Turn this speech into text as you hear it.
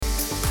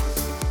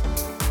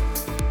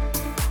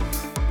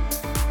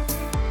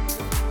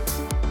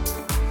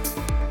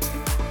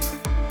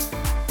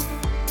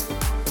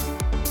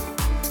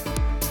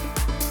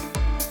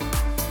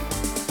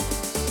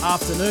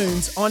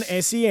Afternoons on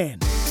SEN.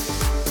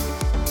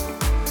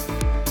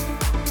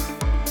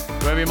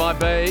 Wherever you might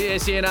be,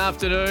 SEN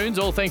Afternoons,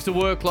 all thanks to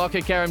Work Locker,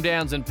 Carrum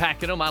Downs and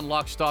Pakenham,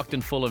 unlocked, stocked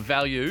and full of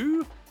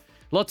value.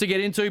 Lot to get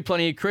into,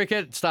 plenty of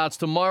cricket. It starts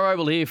tomorrow.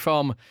 We'll hear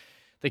from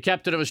the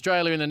captain of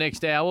Australia in the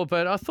next hour,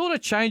 but I thought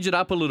I'd change it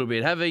up a little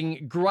bit,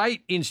 having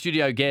great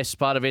in-studio guests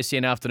part of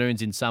SEN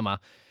Afternoons in summer.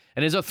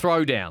 And there's a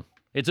throwdown.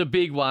 It's a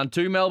big one.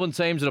 Two Melbourne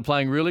teams that are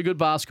playing really good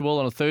basketball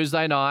on a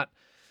Thursday night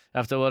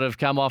after what have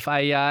come off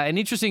an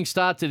interesting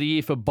start to the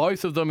year for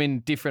both of them in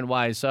different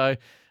ways. So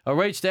I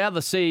reached out. The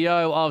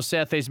CEO of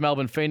South East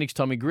Melbourne Phoenix,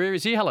 Tommy Greer,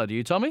 is here. Hello to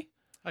you, Tommy.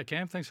 Hey,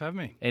 Cam. Thanks for having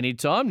me.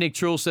 Anytime. Nick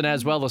Truelson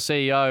as well, the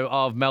CEO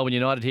of Melbourne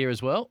United here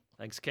as well.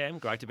 Thanks, Cam.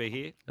 Great to be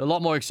here. A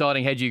lot more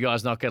exciting had you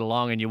guys not get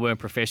along and you weren't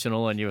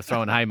professional and you were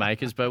throwing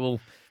haymakers, but we'll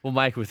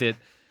make with it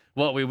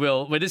what we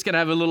will. We're just going to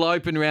have a little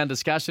open round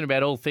discussion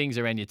about all things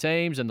around your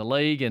teams and the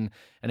league and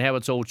how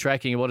it's all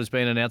tracking and what has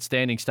been an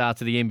outstanding start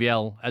to the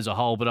NBL as a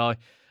whole. But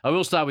I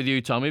will start with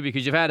you, Tommy,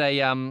 because you've had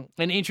an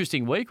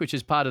interesting week, which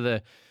is part of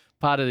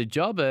the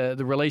job,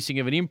 the releasing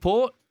of an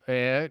import,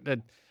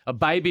 a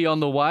baby on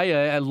the way,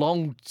 a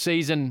long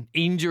season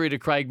injury to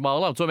Craig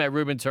Moller. I'm talking about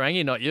Ruben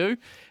Tarangi, not you.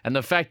 And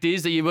the fact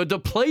is that you were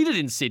depleted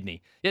in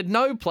Sydney. You had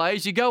no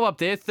players. You go up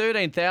there,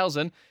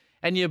 13,000,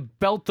 and you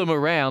belt them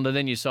around, and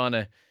then you sign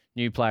a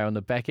new player on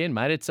the back end,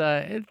 mate. It's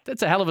a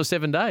hell of a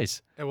 7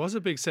 days. It was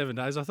a big 7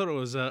 days. I thought it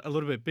was a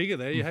little bit bigger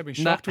there. You had me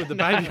shocked with the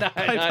baby. Baby on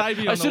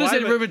I should the have way,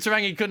 said Ruben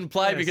Tarangi couldn't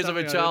play because of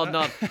a child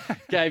not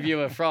gave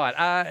you a fright.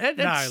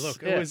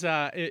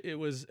 It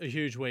was a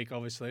huge week,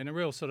 obviously, and a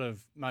real sort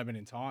of moment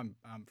in time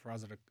for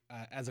us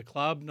as a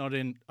club, not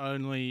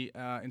only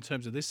in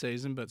terms of this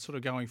season, but sort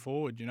of going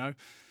forward, you know.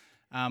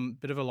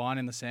 Bit of a line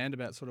in the sand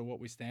about sort of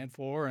what we stand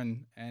for,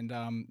 and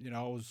you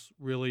know, it was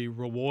really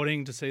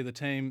rewarding to see the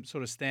team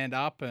sort of stand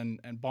up and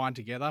bind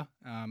together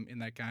in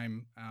that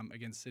game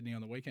against Sydney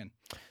on the weekend.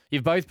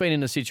 You've both been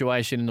in a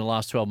situation in the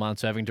last 12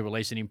 months having to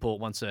release an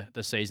import once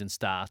the season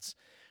starts.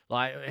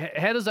 Like,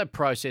 how does that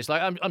process?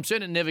 Like, I'm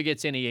certain it never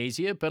gets any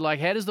easier, but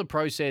like, how does the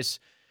process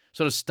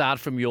sort of start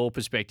from your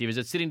perspective? Is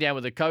it sitting down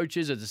with the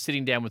coaches? Is it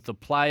sitting down with the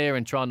player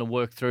and trying to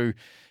work through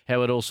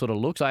how it all sort of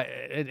looks?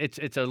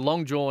 It's a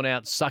long,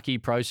 drawn-out, sucky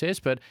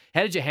process, but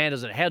how did you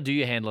handle it? How do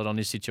you handle it on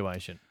this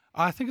situation?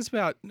 I think it's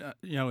about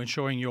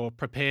ensuring you're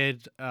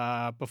prepared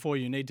before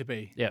you need to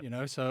be. Yep. You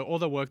know, so all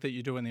the work that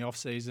you do in the off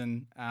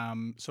season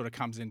sort of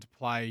comes into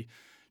play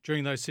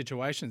during those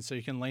situations. So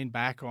you can lean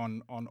back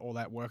on all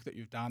that work that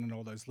you've done and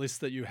all those lists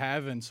that you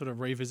have, and sort of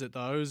revisit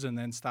those, and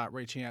then start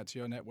reaching out to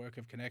your network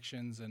of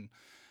connections and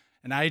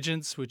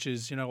agents, which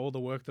is, you know, all the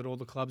work that all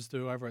the clubs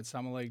do over at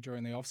Summer League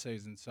during the off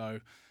season. So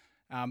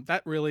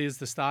that really is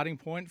the starting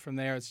point. From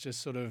there, it's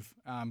just sort of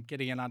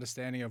getting an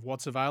understanding of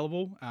what's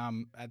available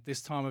at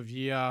this time of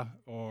year,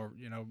 or,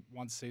 you know,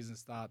 once season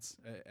starts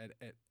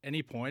at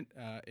any point.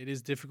 It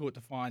is difficult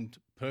to find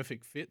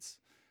perfect fits.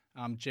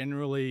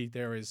 Generally,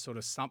 there is sort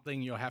of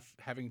something you're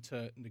having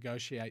to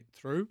negotiate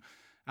through,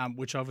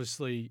 which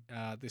obviously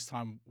this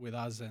time with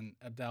us and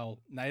Abdel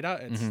Nader,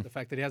 it's the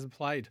fact that he hasn't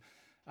played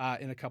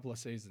in a couple of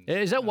seasons.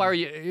 Is that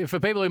worry you? For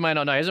people who may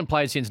not know, he hasn't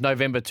played since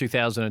November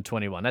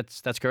 2021.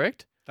 That's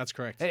correct? That's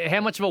correct.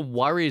 How much of a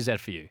worry is that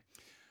for you?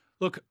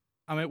 Look,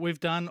 I mean, we've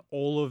done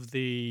all of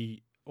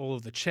the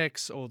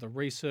checks, all the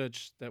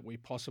research that we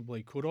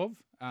possibly could have.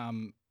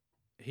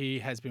 He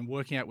has been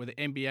working out with the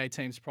NBA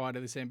teams prior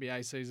to this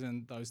NBA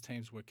season. Those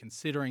teams were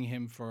considering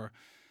him for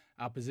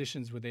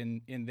positions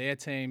in their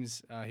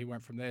teams. He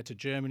went from there to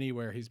Germany,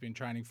 where he's been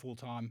training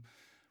full-time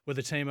with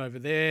a team over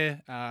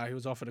there. He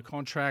was offered a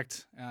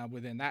contract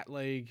within that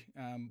league,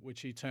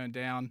 which he turned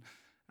down.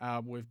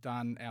 We've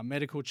done our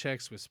medical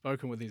checks. We've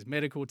spoken with his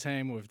medical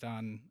team. We've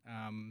done,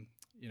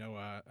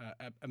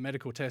 a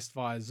medical test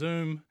via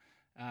Zoom.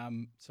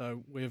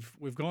 So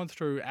we've gone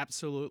through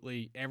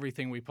absolutely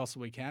everything we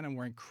possibly can, and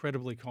we're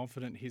incredibly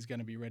confident he's going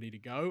to be ready to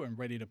go and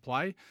ready to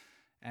play,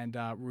 and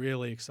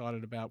really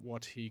excited about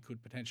what he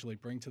could potentially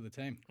bring to the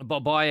team.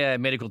 But by a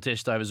medical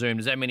test over Zoom,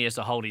 does that mean he has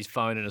to hold his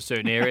phone in a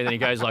certain area, then he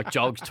goes like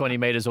jogs 20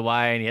 metres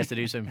away and he has to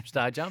do some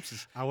star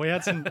jumps? We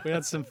had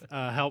some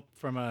help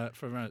from a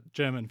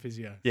German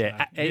physio.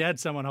 Yeah, so he had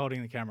someone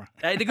holding the camera.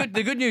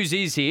 The good news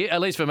is here, at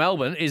least for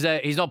Melbourne, is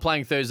that he's not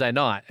playing Thursday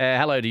night.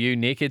 Hello to you,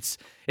 Nick. It's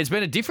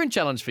been a different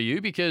challenge for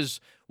you, because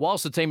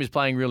whilst the team is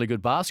playing really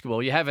good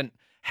basketball, you haven't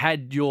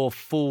had your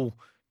full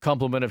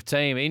complement of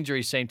team.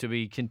 Injuries seem to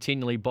be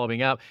continually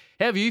bobbing up.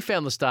 How have you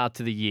found the start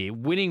to the year,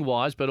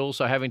 winning-wise, but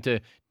also having to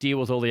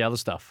deal with all the other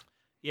stuff?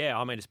 Yeah,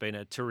 I mean, it's been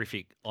a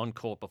terrific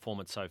on-court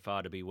performance so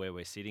far to be where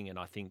we're sitting, and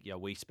I think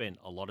we spent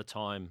a lot of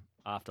time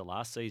after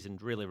last season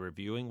really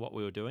reviewing what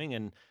we were doing,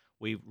 and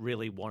we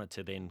really wanted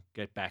to then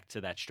get back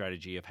to that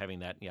strategy of having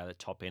that, the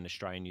top-end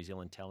Australian, New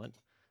Zealand talent.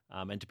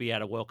 And to be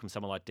able to welcome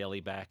someone like Delhi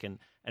back and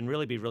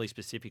really be really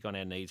specific on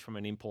our needs from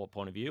an import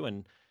point of view,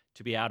 and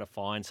to be able to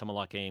find someone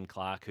like Ian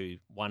Clark, who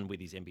won with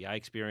his NBA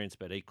experience,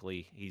 but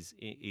equally his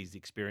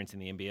experience in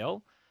the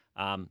NBL.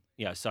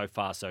 So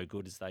far so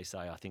good, as they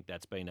say. I think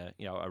that's been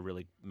a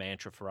really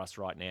mantra for us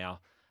right now.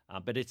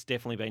 But it's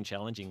definitely been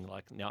challenging,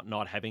 like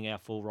not having our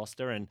full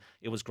roster, and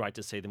it was great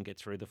to see them get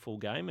through the full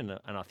game. And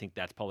I think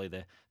that's probably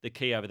the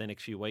key over the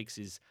next few weeks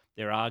is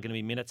there are going to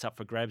be minutes up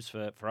for grabs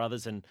for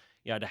others, and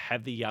to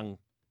have the young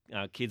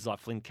kids like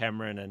Flynn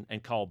Cameron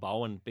and Cole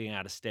Bowen being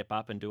able to step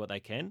up and do what they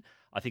can.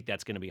 I think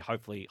that's going to be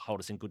hopefully hold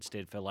us in good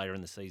stead for later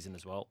in the season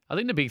as well. I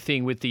think the big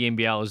thing with the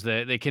NBL is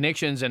the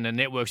connections and the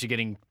networks are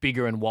getting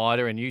bigger and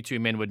wider, and you two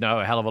men would know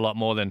a hell of a lot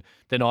more than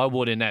I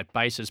would in that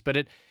basis.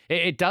 But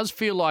it does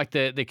feel like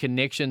the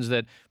connections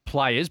that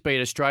players, be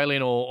it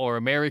Australian or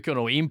American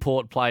or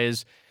import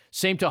players,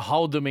 seem to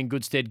hold them in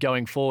good stead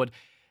going forward.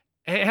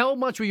 How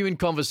much were you in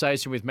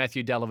conversation with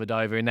Matthew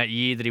Dellavedova in that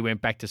year that he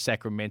went back to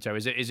Sacramento?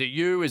 Is it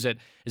you? Is it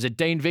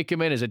Dean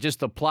Vickerman? Is it just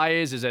the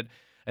players? Is it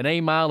an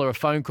email or a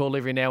phone call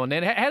every now and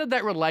then? How did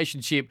that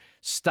relationship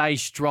stay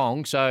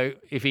strong? So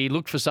if he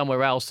looked for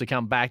somewhere else to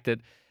come back,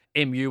 that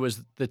MU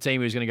was the team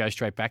he was going to go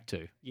straight back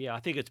to? Yeah, I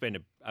think it's been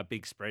a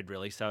big spread,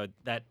 really. So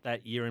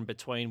that year in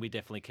between, we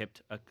definitely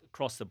kept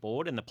across the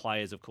board, and the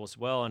players, of course,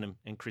 well,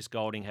 and Chris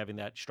Golding having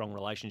that strong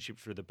relationship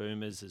through the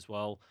Boomers as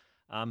well.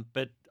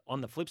 But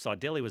on the flip side,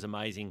 Delhi was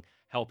amazing,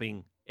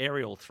 helping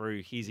Ariel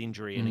through his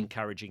injury and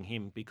encouraging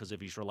him because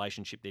of his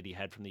relationship that he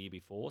had from the year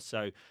before.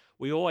 So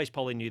we always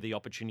probably knew the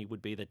opportunity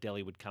would be that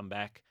Delhi would come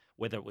back,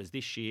 whether it was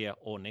this year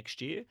or next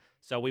year.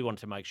 So we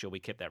wanted to make sure we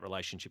kept that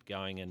relationship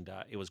going, and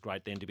it was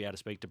great then to be able to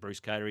speak to Bruce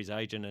Cater, his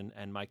agent,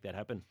 and make that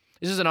happen.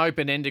 This is an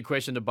open-ended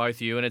question to both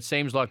of you, and it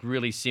seems like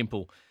really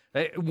simple.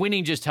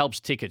 Winning just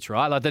helps tickets,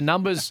 right? Like the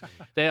numbers.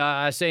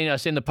 I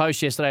seen the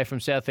post yesterday from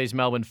Southeast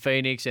Melbourne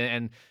Phoenix,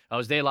 and I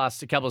was there a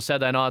couple of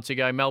Saturday nights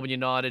ago. Melbourne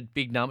United,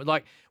 big number.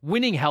 Like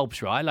winning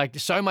helps, right? Like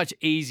so much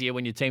easier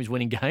when your team's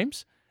winning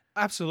games.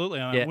 Absolutely.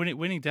 I mean,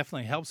 winning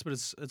definitely helps, but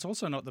it's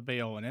also not the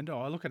be-all and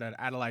end-all. I look at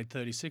Adelaide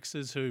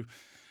 36ers who,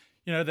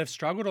 they've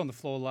struggled on the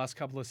floor the last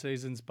couple of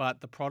seasons, but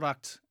the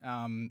product,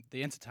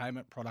 the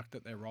entertainment product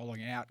that they're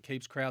rolling out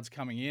keeps crowds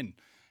coming in.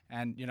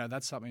 And,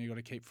 that's something you've got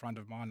to keep front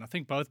of mind. I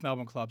think both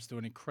Melbourne clubs do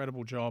an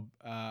incredible job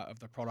of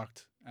the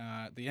product,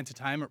 the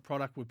entertainment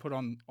product we put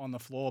on the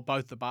floor,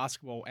 both the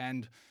basketball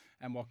and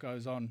what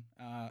goes on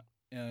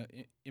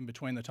in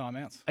between the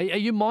timeouts. Are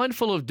you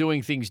mindful of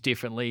doing things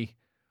differently?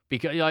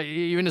 Because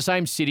you're in the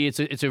same city.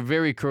 It's a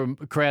very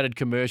crowded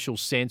commercial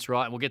sense,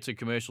 right? We'll get to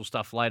commercial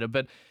stuff later.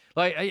 But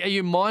are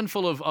you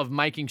mindful of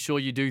making sure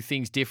you do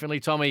things differently?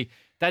 Tommy,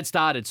 that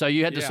started. So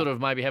you had to sort of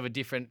maybe have a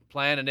different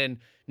plan, and then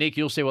Nick,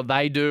 you'll see what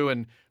they do,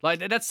 and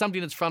that's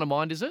something that's front of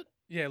mind, is it?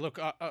 Yeah. Look,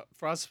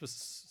 for us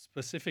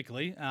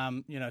specifically,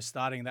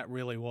 starting that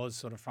really was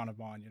sort of front of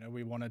mind.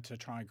 We wanted to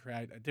try and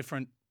create a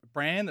different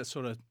brand that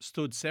sort of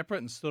stood separate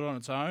and stood on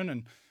its own,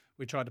 and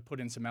we tried to put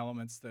in some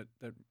elements that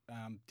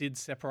did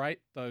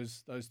separate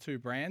those two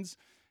brands.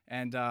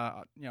 And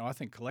I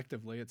think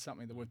collectively it's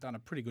something that we've done a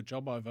pretty good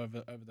job over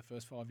the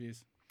first 5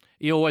 years.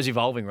 You're always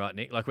evolving, right,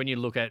 Nick? Like when you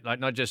look at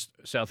not just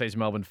Southeast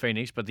Melbourne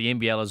Phoenix, but the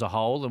NBL as a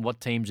whole and what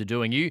teams are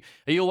doing.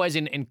 Are you always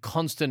in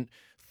constant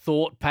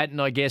thought pattern,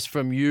 I guess,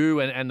 from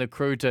you and the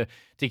crew to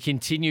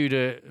continue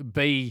to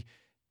be,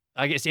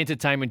 I guess,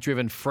 entertainment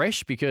driven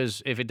fresh?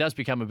 Because if it does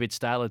become a bit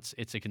stale,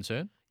 it's a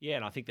concern. Yeah,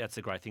 and I think that's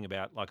the great thing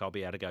about, I'll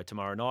be able to go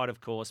tomorrow night,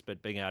 of course,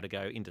 but being able to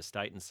go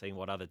interstate and seeing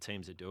what other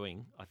teams are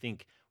doing. I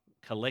think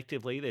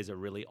collectively there's a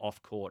really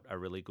off-court, a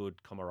really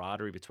good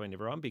camaraderie between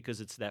everyone,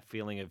 because it's that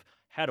feeling of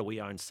how do we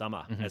own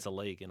summer as a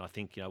league? And I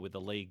think, with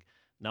the league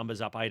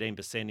numbers up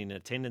 18% in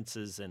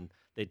attendances and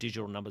their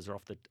digital numbers are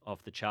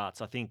off the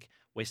charts, I think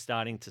we're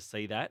starting to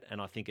see that,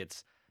 and I think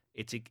it's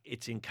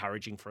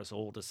encouraging for us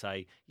all to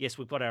say, yes,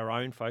 we've got our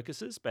own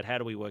focuses, but how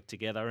do we work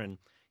together? And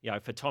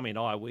for Tommy and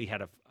I, we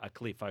had a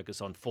clear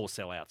focus on 4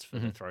 sellouts for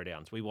the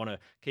Throwdowns. We want to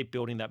keep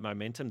building that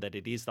momentum, that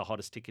it is the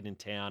hottest ticket in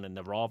town and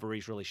the rivalry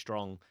is really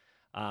strong.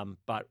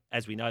 But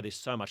as we know, there's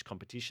so much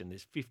competition.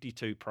 There's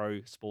 52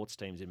 pro sports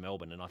teams in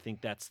Melbourne. And I think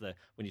that's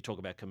when you talk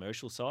about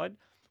commercial side,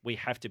 we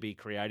have to be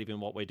creative in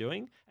what we're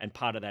doing. And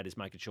part of that is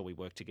making sure we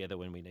work together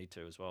when we need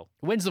to as well.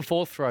 When's the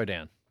 4th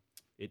Throwdown?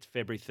 It's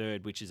February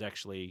 3rd, which is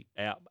actually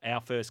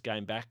our first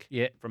game back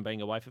from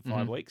being away for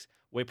 5 weeks.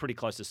 We're pretty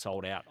close to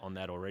sold out on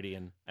that already,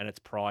 and it's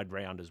Pride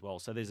round as well.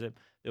 So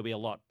there'll be a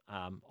lot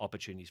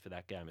opportunities for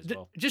that game as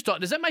well.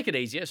 Does that make it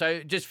easier?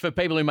 So just for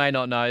people who may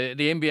not know,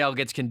 the NBL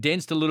gets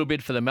condensed a little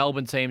bit for the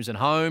Melbourne teams at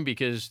home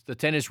because the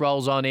tennis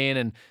rolls on in,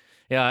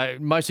 and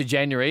most of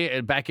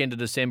January, back end of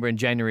December and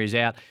January is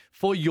out.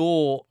 For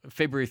your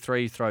February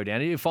 3 Throwdown,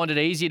 do you find it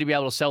easier to be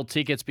able to sell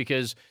tickets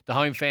because the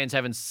home fans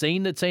haven't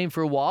seen the team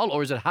for a while,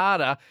 or is it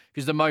harder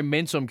because the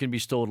momentum can be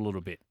stalled a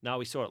little bit? No,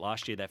 we saw it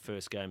last year, that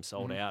first game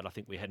sold out. I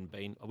think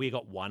we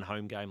got one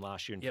home game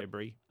last year in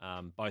February.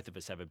 Both of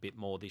us have a bit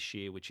more this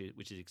year, which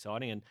is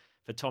exciting. And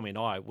for Tommy and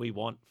I, we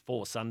want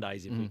 4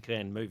 Sundays if we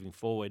can moving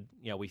forward.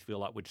 We feel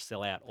like we'd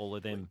sell out all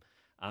of them.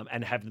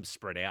 And have them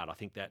spread out. I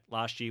think that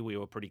last year we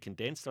were pretty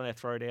condensed on our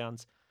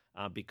Throwdowns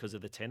because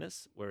of the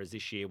tennis, whereas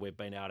this year we've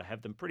been able to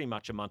have them pretty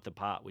much a month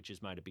apart, which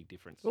has made a big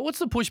difference. Well, what's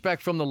the pushback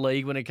from the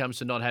league when it comes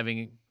to not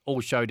having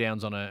all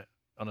showdowns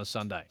on a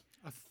Sunday?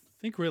 I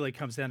think really it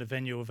comes down to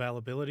venue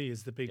availability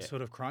is the big Yeah.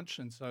 sort of crunch,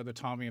 and so the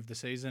timing of the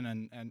season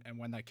and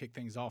when they kick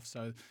things off.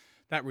 So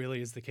that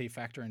really is the key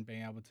factor in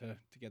being able to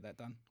get that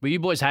done. Were you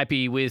boys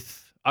happy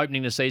with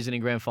opening the season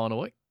in grand final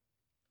week?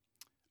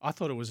 I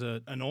thought it was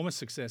an enormous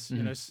success.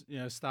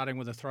 Starting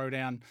with a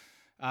throwdown,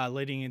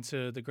 leading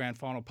into the grand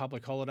final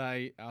public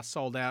holiday,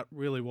 sold out.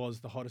 Really was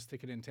the hottest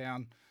ticket in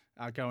town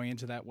going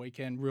into that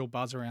weekend. Real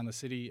buzz around the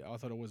city. I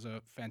thought it was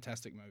a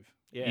fantastic move.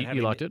 Yeah, You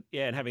and liked it?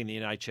 Yeah, and having the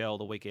NHL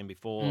the weekend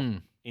before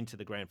into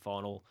the grand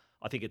final,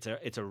 I think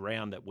it's a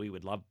round that we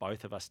would love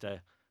both of us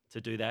to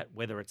do that.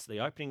 Whether it's the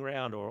opening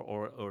round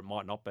or it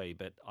might not be,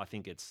 but I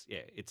think it's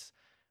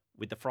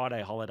with the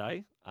Friday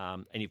holiday,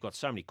 and you've got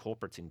so many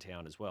corporates in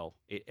town as well.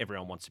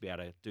 Everyone wants to be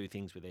able to do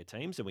things with their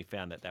teams, and we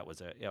found that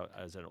was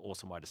as an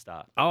awesome way to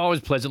start. I was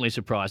pleasantly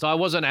surprised. I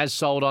wasn't as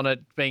sold on it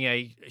being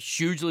a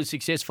hugely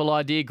successful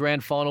idea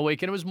grand final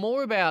week, and it was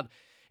more about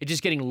it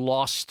just getting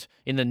lost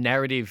in the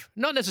narrative,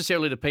 not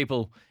necessarily to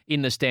people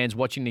in the stands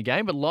watching the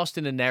game, but lost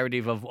in the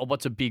narrative of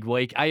what's a big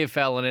week.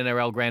 AFL and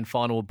NRL grand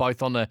final were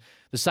both on the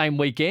same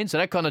weekend, so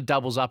that kind of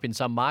doubles up in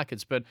some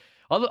markets. But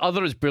I thought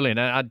it was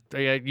brilliant.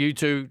 You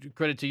two,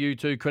 credit to you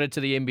two, credit to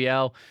the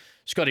NBL.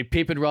 Scotty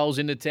Pippen rolls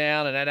into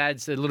town, and that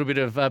adds a little bit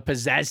of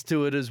pizzazz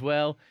to it as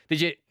well.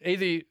 Did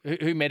you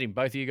who met him?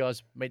 Both of you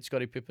guys meet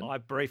Scotty Pippen? I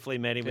briefly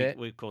met him. Yeah.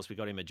 Of course, we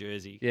got him a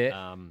jersey.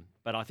 Yeah.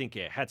 But I think,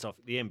 hats off.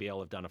 The NBL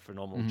have done a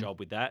phenomenal job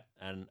with that,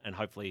 and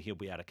hopefully he'll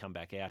be able to come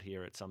back out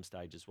here at some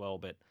stage as well.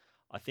 But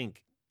I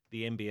think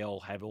the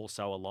NBL have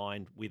also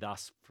aligned with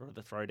us for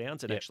the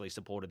throwdowns and actually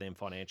supported them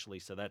financially.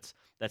 So that's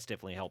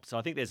definitely helped. So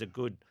I think there's a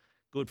good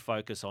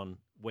focus on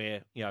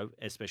where,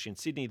 especially in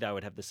Sydney, they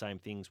would have the same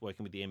things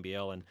working with the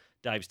NBL, and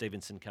Dave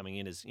Stevenson coming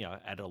in has,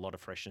 added a lot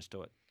of freshness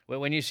to it. Well,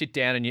 when you sit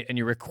down and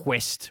you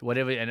request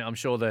whatever, and I'm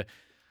sure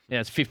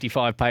it's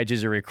 55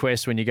 pages of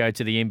requests when you go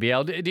to the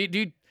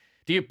NBL.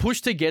 Do you push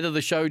together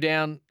the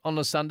showdown on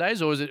the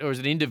Sundays, or is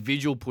it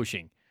individual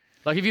pushing?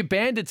 Like if you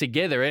band it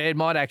together, it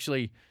might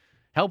actually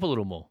help a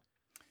little more.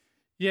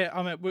 Yeah,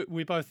 I mean,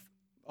 we both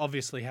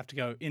obviously have to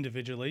go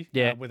individually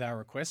with our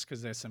requests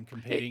because there's some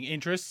competing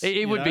interests.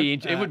 It would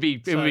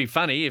be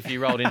funny if you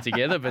rolled in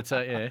together, but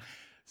yeah.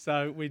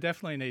 So we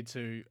definitely need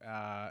to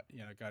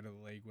go to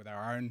the league with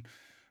our own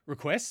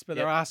requests, but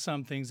there are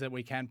some things that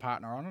we can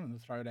partner on, and the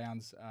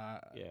throwdowns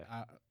are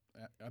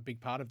a big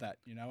part of that.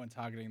 And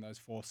targeting those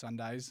 4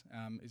 Sundays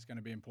is going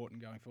to be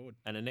important going forward.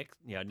 And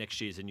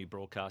next year's a new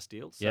broadcast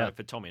deal. So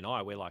for Tommy and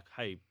I, we're like,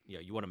 hey,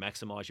 you want to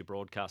maximise your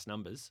broadcast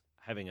numbers,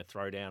 having a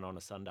throwdown on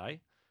a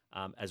Sunday.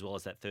 As well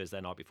as that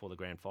Thursday night before the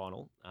grand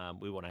final.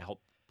 We want to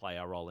help play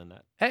our role in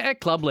that. At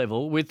club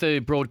level, with the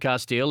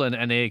broadcast deal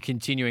and their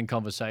continuing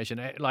conversation,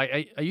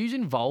 are you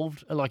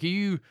involved? Like, are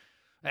you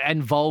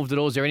involved at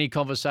all? Is there any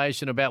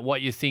conversation about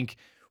what you think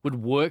would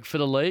work for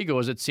the league,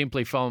 or is it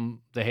simply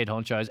from the head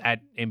honchos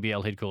at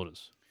NBL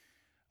headquarters?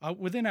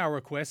 Within our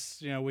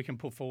requests, we can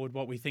put forward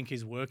what we think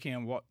is working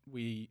and what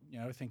we,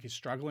 think is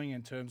struggling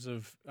in terms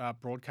of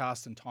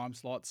broadcast and time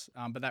slots.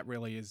 But that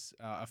really is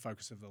a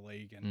focus of the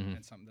league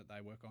and something that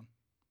they work on.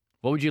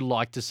 What would you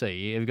like to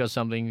see? Have you got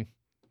something,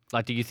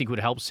 do you think would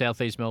help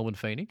Southeast Melbourne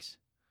Phoenix?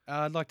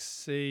 I'd like to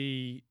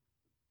see,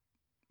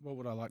 what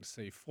would I like to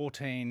see?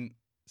 14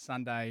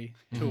 Sunday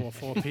 2 or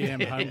 4 p.m.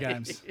 home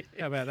games.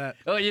 How about that?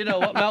 Oh, you know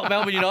what,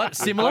 Melbourne United,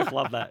 similar? I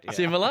love that. Yeah.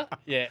 Similar?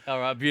 Yeah,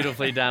 all right,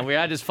 beautifully done. We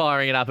are just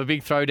firing it up. A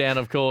big throwdown,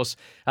 of course,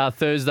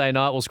 Thursday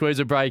night. We'll squeeze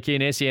a break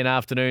in, SEN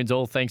afternoons,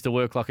 all thanks to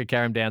Work Locker,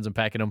 Carrum Downs and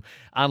Pakenham.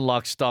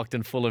 Unlocked, stocked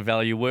and full of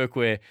value.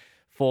 Workwear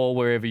for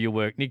wherever you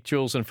work. Nick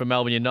Truelson from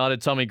Melbourne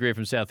United, Tommy Greer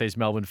from Southeast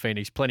Melbourne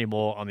Phoenix. Plenty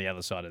more on the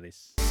other side of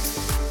this.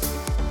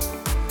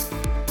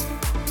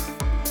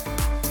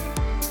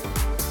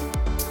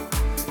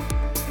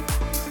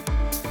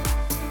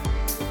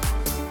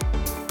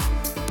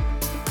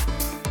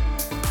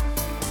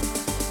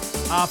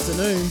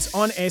 Afternoons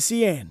on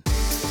SEN.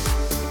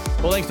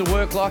 Well, thanks to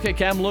Work Locker,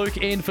 Cam Luke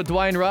in for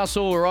Dwayne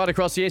Russell. We're right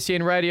across the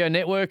SEN radio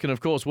network. And, of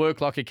course,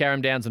 Work Locker,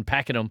 Carrum Downs and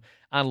Pakenham,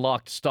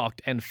 unlocked,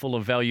 stocked and full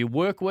of value.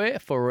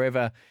 Workwear for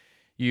wherever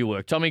you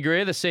work. Tommy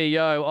Greer, the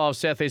CEO of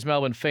Southeast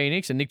Melbourne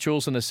Phoenix, and Nick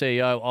Truelson, the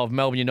CEO of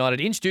Melbourne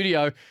United. In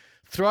studio,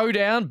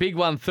 Throwdown, big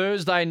one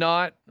Thursday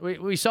night.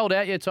 We sold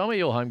out yet, Tommy?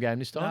 Your home game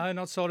this time? No,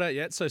 not sold out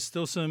yet. So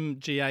still some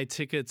GA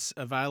tickets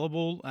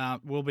available.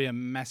 Will be a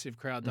massive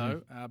crowd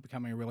though,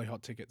 becoming a really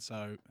hot ticket.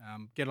 So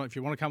get on if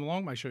you want to come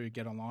along. Make sure you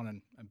get online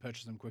and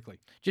purchase them quickly.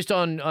 Just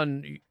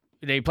on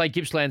you played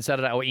Gippsland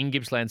Saturday or in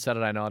Gippsland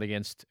Saturday night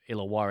against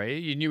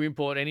Illawarra. Your new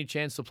import, any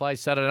chance to play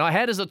Saturday night?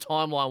 How does the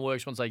timeline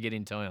work once they get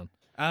in town?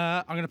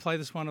 I'm going to play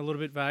this one a little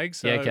bit vague.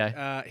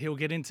 So he'll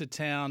get into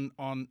town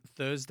on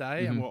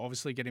Thursday, and we'll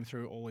obviously get him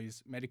through all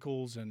his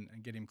medicals and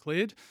get him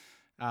cleared.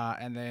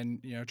 And then,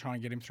 try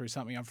and get him through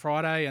something on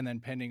Friday, and then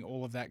pending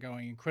all of that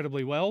going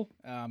incredibly well,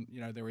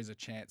 there is a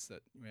chance that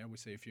we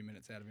see a few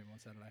minutes out of him on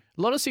Saturday.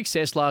 A lot of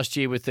success last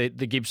year with the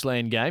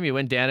Gippsland game. You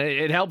went down.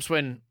 It helps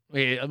when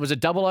was it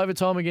double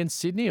overtime against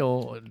Sydney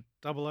or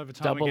double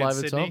overtime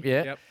against Sydney?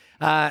 Yeah.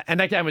 Yep. And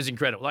that game was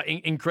incredible.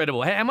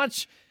 Incredible. How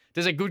much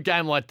does a good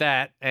game like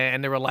that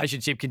and the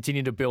relationship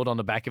continue to build on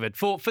the back of it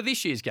for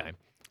this year's game?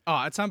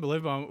 Oh, it's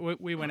unbelievable.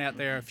 We went out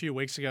there a few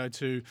weeks ago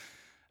to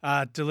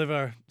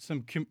deliver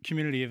some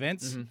community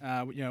events.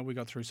 We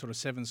got through sort of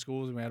 7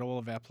 schools, and we had all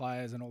of our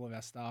players and all of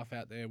our staff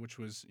out there, which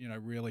was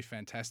really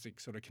fantastic,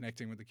 sort of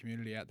connecting with the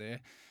community out there.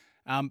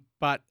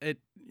 But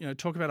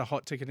talk about a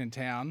hot ticket in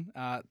town.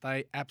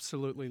 They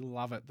absolutely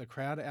love it. The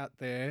crowd out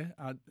there,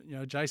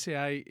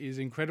 JCA is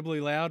incredibly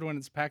loud when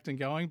it's packed and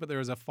going, but there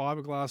is a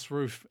fiberglass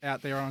roof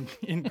out there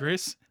in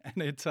Gris,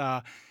 and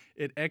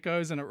it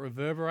echoes and it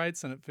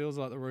reverberates, and it feels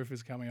like the roof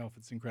is coming off.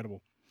 It's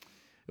incredible.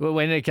 Well,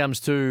 when it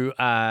comes to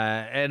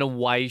an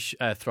away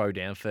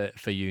throwdown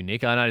for you,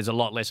 Nick, I know there's a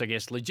lot less, I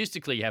guess,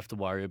 logistically you have to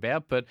worry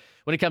about. But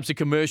when it comes to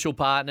commercial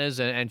partners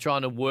and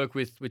trying to work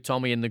with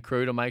Tommy and the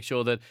crew to make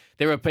sure that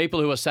there are people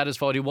who are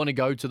satisfied who want to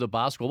go to the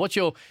basketball, what's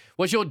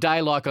your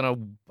day like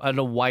on an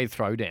away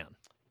throwdown?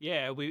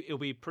 Yeah, it'll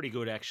be pretty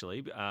good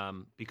actually,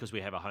 because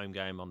we have a home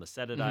game on the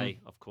Saturday.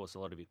 Of course, a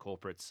lot of your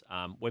corporates.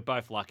 We're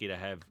both lucky to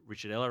have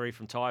Richard Ellery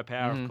from Tyre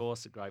Power, of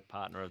course, a great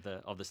partner of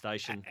the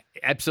station.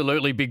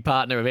 Absolutely, big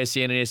partner of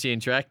SEN and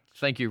SEN Track.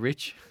 Thank you,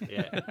 Rich.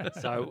 Yeah,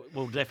 so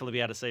we'll definitely be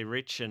able to see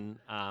Rich, and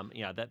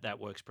that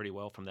works pretty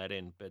well from that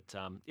end. But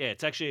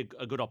it's actually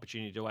a good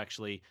opportunity to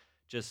actually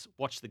just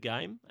watch the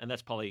game, and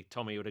that's probably,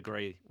 Tommy would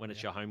agree, when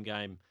it's your home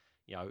game.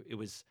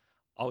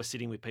 I was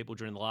sitting with people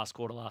during the last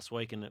quarter last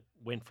week, and it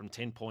went from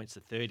 10 points to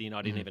 30, and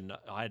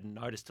I hadn't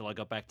noticed till I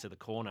got back to the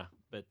corner.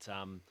 But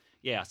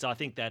so I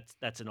think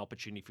that's an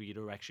opportunity for you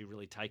to actually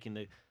really take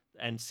in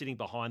and sitting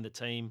behind the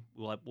team.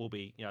 We'll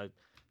be,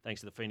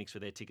 thanks to the Phoenix for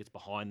their tickets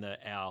behind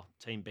our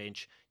team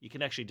bench. You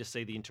can actually just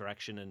see the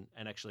interaction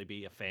and actually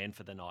be a fan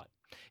for the night.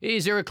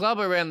 Is there a club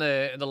around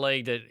the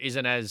league that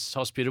isn't as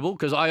hospitable?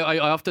 Because I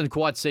often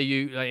quite see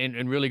you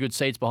in really good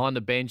seats behind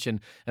the bench and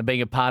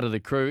being a part of the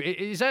crew.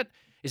 Is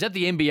that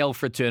the NBL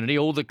fraternity?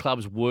 All the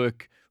clubs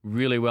work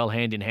really well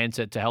hand in hand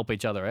to help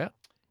each other out?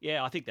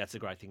 Yeah, I think that's the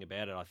great thing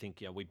about it. I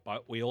think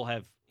we all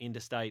have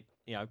interstate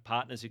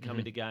partners who come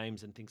into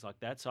games and things like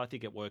that. So I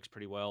think it works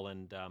pretty well,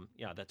 and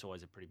that's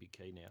always a pretty big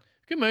key now.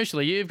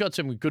 Commercially, you've got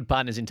some good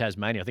partners in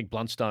Tasmania. I think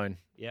Bluntstone.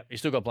 Yep. You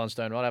still got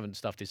Bluntstone, right? I haven't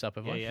stuffed this up,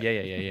 have I?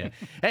 Yeah.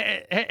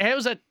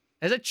 How's that?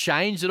 Has it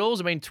changed at all? Has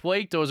it been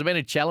tweaked, or has it been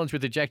a challenge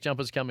with the Jack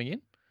Jumpers coming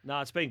in? No,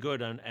 it's been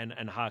good,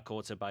 and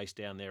Harcourts are based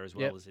down there as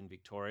well as in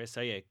Victoria.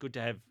 So good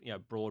to have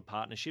broad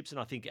partnerships, and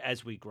I think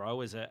as we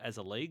grow as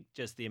a league,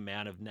 just the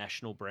amount of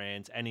national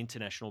brands and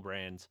international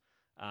brands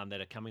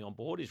that are coming on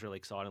board is really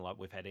exciting. Like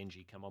we've had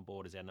NG come on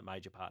board as our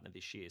major partner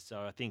this year.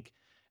 So I think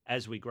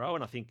as we grow,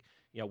 and I think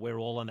we're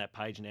all on that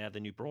page now.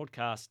 The new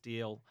broadcast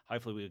deal.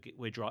 Hopefully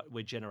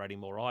we're generating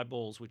more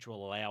eyeballs, which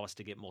will allow us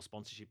to get more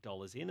sponsorship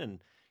dollars in,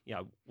 and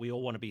we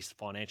all want to be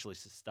financially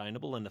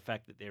sustainable, and the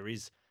fact that there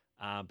is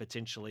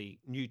potentially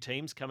new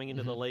teams coming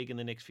into the league in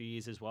the next few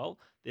years as well.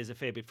 There's a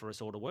fair bit for us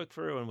all to work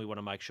through, and we want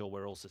to make sure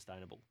we're all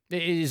sustainable.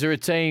 Is there a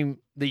team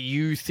that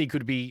you think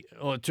would be,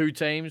 or 2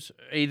 teams,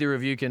 either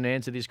of you can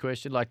answer this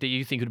question, like that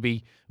you think would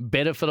be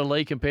better for the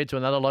league compared to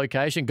another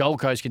location?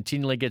 Gold Coast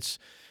continually gets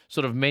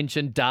sort of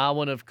mentioned.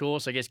 Darwin, of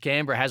course. I guess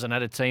Canberra hasn't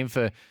had a team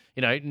for,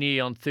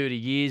 near on 30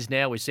 years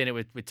now. We've seen it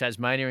with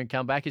Tasmania and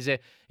come back. Is there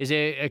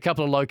a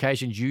couple of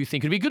locations you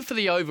think would be good for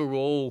the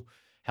overall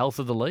health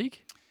of the league?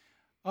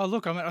 Oh,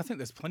 look, I think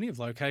there's plenty of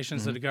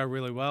locations that go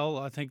really well.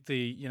 I think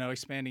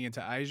expanding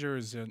into Asia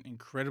is an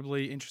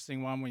incredibly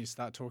interesting one when you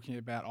start talking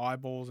about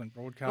eyeballs and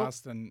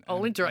broadcast.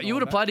 I'll interrupt. You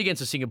would have played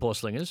against the Singapore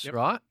Slingers,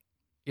 right?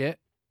 Yeah.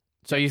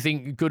 So you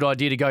think good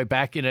idea to go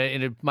back in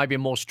a maybe a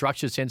more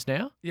structured sense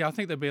now? Yeah, I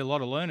think there'd be a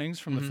lot of learnings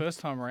from the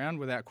first time around,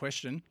 without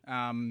question.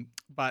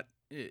 But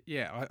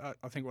I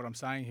think what I'm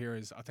saying here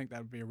is I think that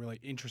would be a really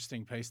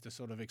interesting piece to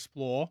sort of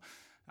explore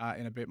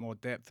in a bit more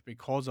depth,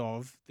 because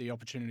of the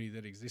opportunity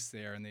that exists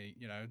there, and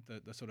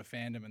the sort of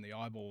fandom and the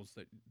eyeballs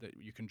that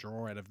you can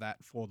draw out of that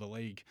for the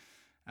league.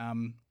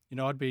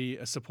 I'd be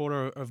a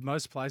supporter of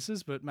most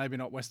places, but maybe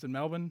not Western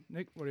Melbourne.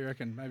 Nick, what do you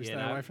reckon? Maybe stay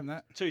away from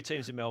that? 2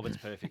 teams in Melbourne's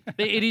perfect.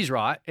 It is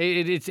right.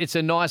 It's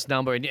a nice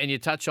number, and you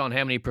touch on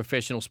how many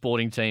professional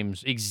sporting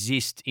teams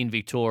exist in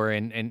Victoria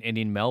and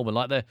in Melbourne.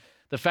 Like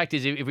the fact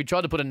is, if we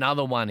tried to put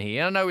another one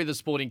here, I know we're the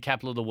sporting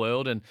capital of the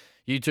world, and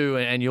you two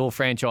and your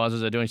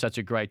franchises are doing such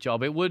a great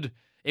job. It would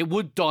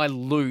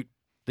dilute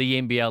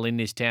the NBL in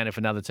this town if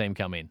another team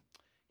come in.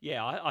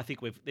 Yeah, I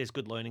think there's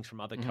good learnings from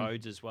other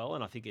codes as well,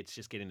 and I think it's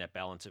just getting that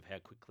balance of how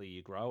quickly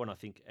you grow. And I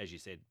think, as you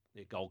said,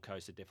 the Gold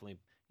Coast are definitely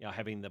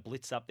having the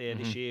Blitz up there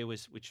this year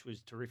which was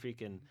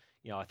terrific, and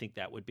I think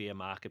that would be a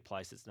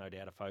marketplace that's no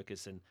doubt a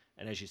focus. And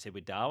as you said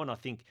with Darwin, I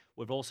think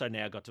we've also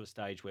now got to a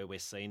stage where we're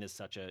seen as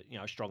such a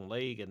strong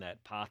league and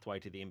that pathway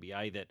to the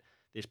NBA that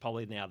there's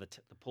probably now the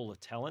pool of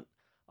talent.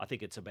 I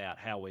think it's about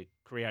how we're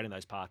creating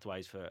those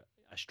pathways for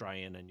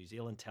Australian and New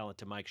Zealand talent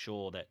to make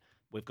sure that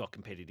we've got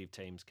competitive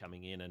teams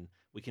coming in and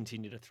we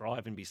continue to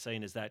thrive and be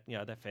seen as that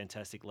that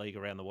fantastic league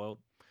around the world.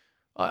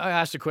 I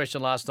asked a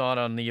question last night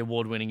on the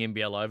award-winning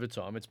NBL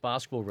Overtime. It's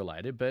basketball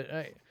related, but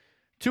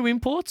 2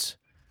 imports.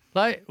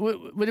 Like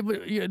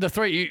the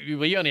three,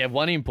 you only have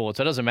one import,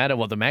 so it doesn't matter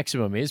what the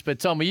maximum is. But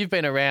Tommy, you've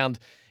been around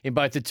in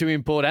both the 2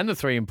 import and the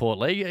 3 import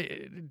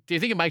league. Do you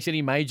think it makes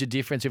any major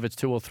difference if it's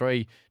 2 or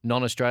 3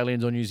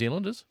 non-Australians or New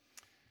Zealanders?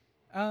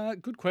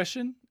 Good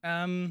question.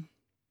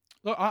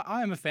 Look,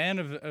 I am a fan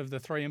of the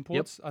 3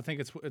 imports. Yep. I think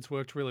it's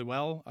worked really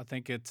well. I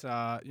think it's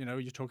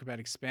you talk about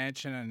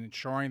expansion and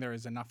ensuring there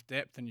is enough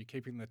depth, and you're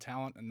keeping the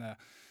talent and the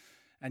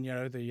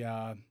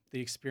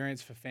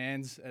experience for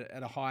fans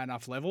at a high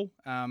enough level.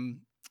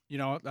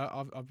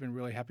 I've been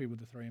really happy with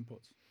the 3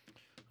 imports.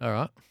 All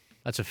right,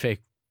 that's a fair.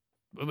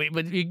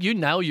 But you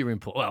nail your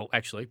import. Well,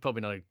 actually,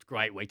 probably not a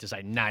great week to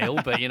say nail,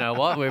 but you know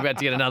what? We're about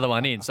to get another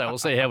one in, so we'll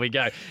see how we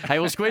go. Hey,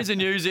 we'll squeeze the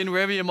news in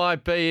wherever you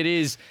might be. It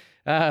is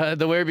the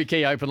Werribee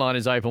Key open line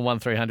is open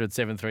 1300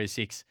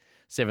 736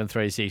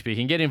 736. But you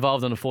can get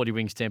involved on the 40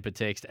 Wings temper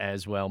text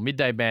as well.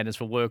 Midday Madness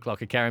for Work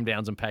Locker, Carrum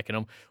Downs and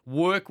Pakenham.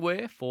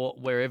 Workwear for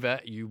wherever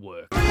you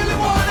work. Really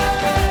want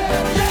it,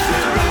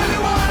 yeah,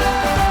 really want it,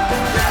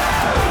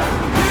 yeah.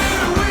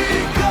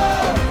 Here we go.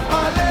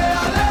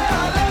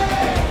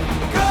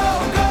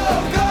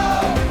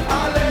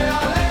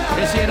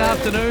 SEN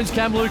Afternoons,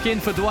 Cam Luke in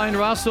for Dwayne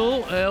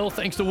Russell.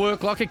 Thanks to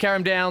Work Locker,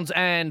 Carrum Downs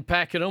and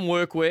Pakenham.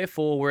 Workwear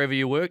for wherever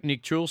you work.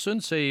 Nick Truelson,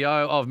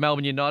 CEO of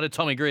Melbourne United.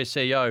 Tommy Greer,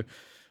 CEO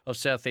of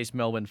South East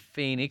Melbourne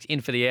Phoenix.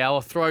 In for the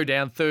hour.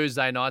 Throwdown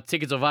Thursday night.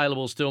 Tickets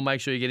available still. Make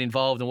sure you get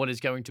involved in what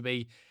is going to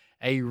be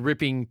a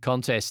ripping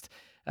contest.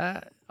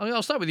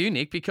 I'll start with you,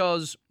 Nick,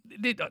 because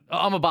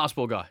I'm a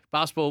basketball guy.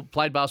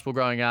 Played basketball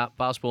growing up,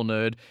 basketball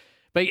nerd.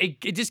 But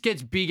it just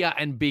gets bigger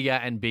and bigger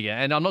and bigger.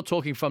 And I'm not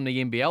talking from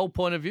the NBL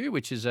point of view,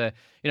 which is an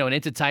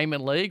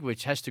entertainment league,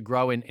 which has to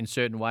grow in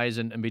certain ways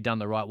and be done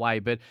the right way.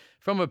 But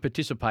from a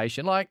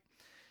participation, like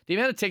the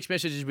amount of text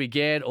messages we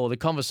get or the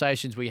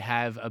conversations we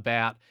have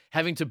about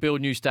having to build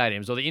new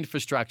stadiums or the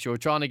infrastructure or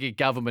trying to get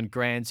government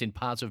grants in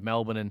parts of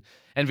Melbourne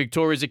and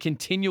Victoria is a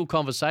continual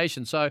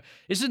conversation. So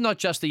this is not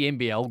just the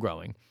NBL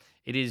growing.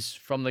 It is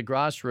from the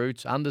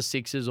grassroots, under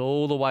sixes,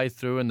 all the way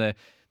through and the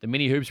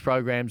mini hoops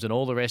programs and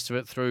all the rest of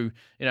it through,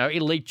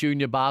 elite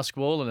junior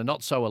basketball and the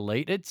not so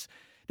elite.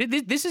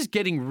 This is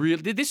getting real.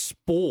 This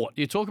sport,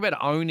 you talk about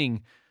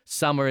owning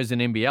summer as an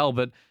NBL,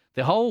 but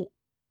the whole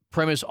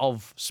premise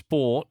of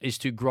sport is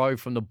to grow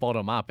from the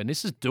bottom up. And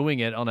this is doing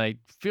it on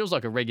feels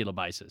like a regular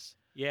basis.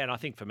 Yeah, and I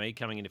think for me,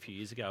 coming in a few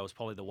years ago, it was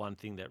probably the one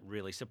thing that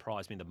really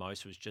surprised me the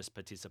most was just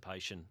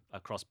participation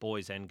across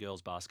boys and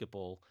girls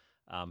basketball.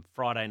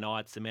 Friday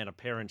nights, the amount of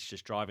parents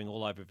just driving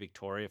all over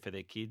Victoria for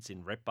their kids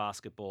in rep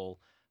basketball.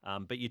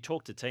 But you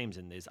talk to teams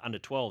and there's under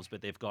 12s,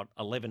 but they've got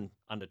 11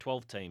 under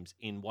 12 teams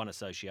in one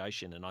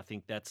association. And I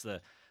think that's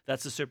the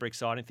super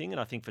exciting thing. And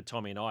I think for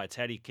Tommy and I, it's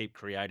how do you keep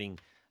creating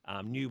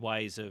new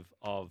ways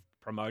of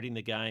promoting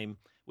the game.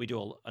 We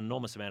do an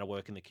enormous amount of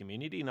work in the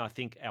community. And I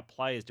think our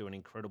players do an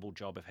incredible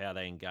job of how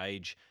they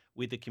engage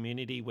with the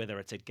community, whether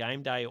it's at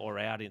game day or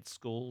out in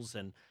schools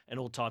and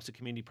all types of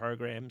community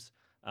programs.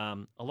 A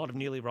lot of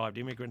newly arrived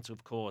immigrants,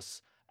 of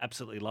course,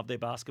 absolutely love their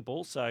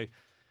basketball. So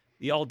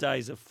the old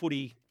days of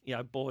footy,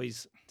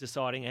 boys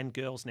deciding and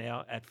girls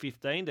now at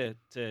 15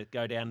 to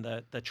go down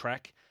the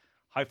track.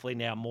 Hopefully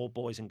now more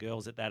boys and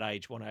girls at that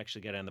age want to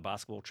actually go down the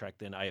basketball track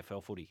than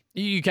AFL footy.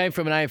 You came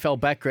from an AFL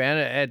background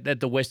at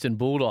the Western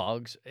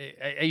Bulldogs.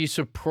 Are you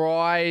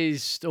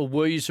surprised or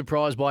were you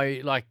surprised by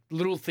like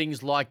little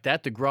things like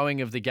that, the growing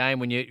of the game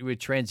when you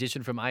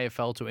transitioned from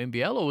AFL to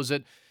NBL, or was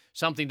it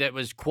something that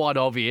was quite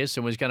obvious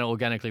and was going to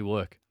organically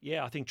work?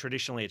 Yeah, I think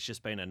traditionally it's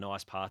just been a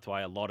nice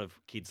pathway. A lot of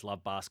kids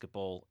love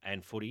basketball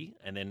and footy,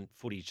 and then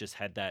footy's just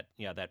had that,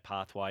 that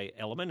pathway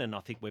element. And I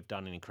think we've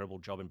done an incredible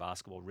job in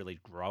basketball, really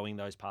growing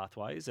those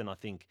pathways. And I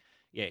think,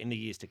 in the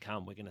years to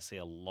come, we're going to see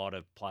a lot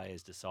of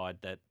players decide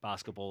that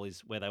basketball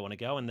is where they want to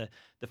go. And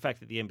the fact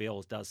that the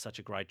NBL does such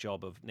a great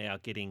job of now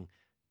getting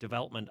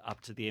development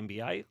up to the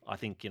NBA, I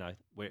think,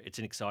 it's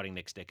an exciting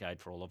next decade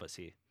for all of us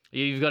here.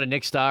 You've got a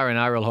next star in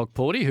Ariel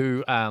Hockporty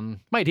who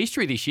made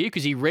history this year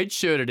because he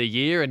redshirted a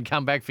year and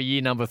come back for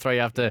year number 3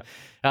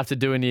 after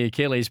doing the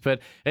Achilles. But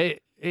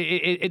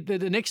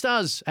the next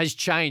stars has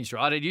changed,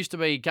 right? It used to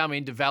be come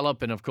in,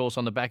 develop, and of course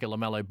on the back of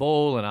LaMelo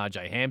Ball and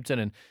RJ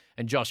Hampton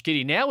and Josh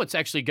Giddey. Now it's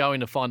actually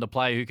going to find a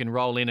player who can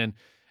roll in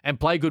and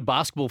play good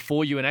basketball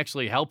for you and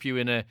actually help you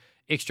in a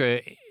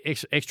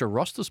extra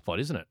roster spot,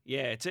 isn't it?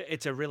 Yeah,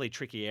 it's a really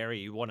tricky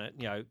area. You want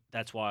to,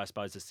 that's why I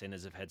suppose the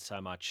centres have had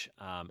so much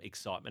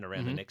excitement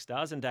around the next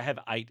stars, and to have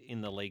 8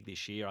 in the league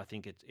this year, I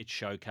think it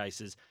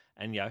showcases.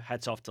 And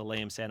hats off to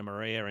Liam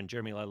Santamaria and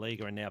Jeremy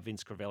Loliga and now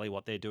Vince Crivelli,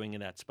 what they're doing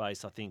in that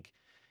space. I think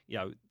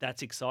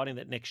that's exciting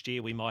that next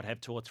year we might have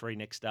 2 or 3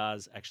 next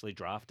stars actually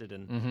drafted,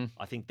 and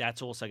I think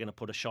that's also going to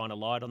put shine a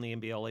light on the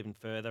NBL even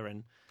further.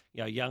 And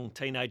young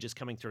teenagers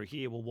coming through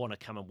here will want to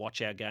come and watch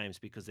our games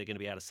because they're going to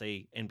be able to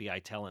see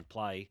NBA talent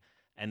play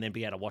and then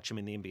be able to watch them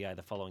in the NBA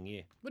the following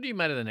year. What do you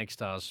make of the Next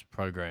Stars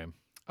program?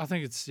 I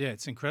think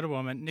it's incredible.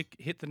 I mean, Nick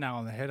hit the nail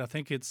on the head. I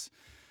think it's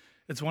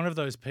It's one of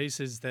those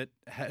pieces that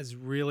has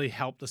really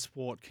helped the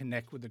sport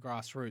connect with the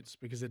grassroots,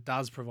 because it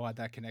does provide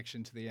that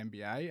connection to the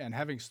NBA, and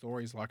having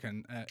stories like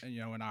an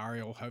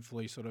Ariel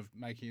hopefully sort of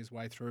making his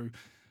way through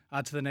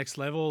to the next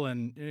level,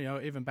 and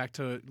even back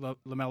to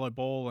LaMelo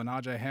Ball and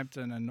RJ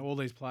Hampton and all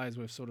these players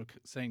we've sort of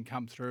seen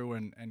come through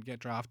and get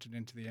drafted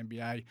into the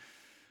NBA.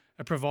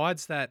 It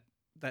provides that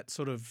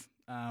sort of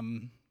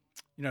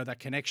that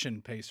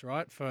connection piece,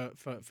 right, for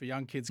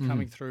young kids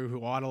coming through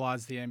who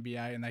idolise the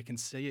NBA, and they can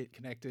see it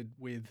connected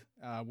with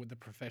the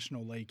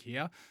professional league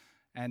here,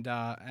 and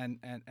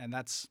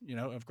that's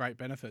of great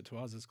benefit to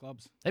us as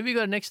clubs. Have you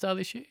got a next star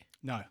this year?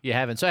 No, you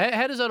haven't. So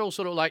how does that all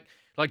sort of like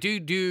do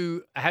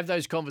you have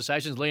those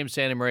conversations? Liam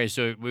Santamaria,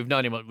 so you've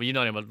known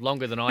him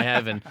longer than I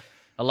have, and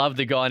I love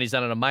the guy, and he's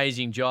done an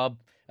amazing job.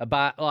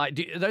 But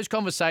those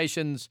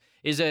conversations,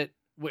 is it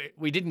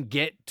we didn't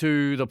get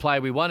to the player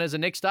we want as a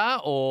next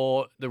star,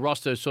 or the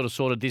roster sort of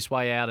sorted this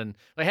way out? And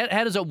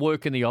how does it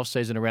work in the off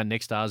season around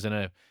next stars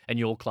and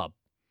your club?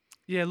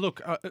 Yeah,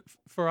 look,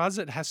 for us,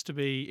 it has to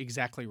be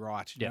exactly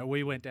right. You know,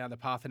 we went down the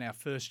path in our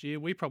first year.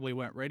 We probably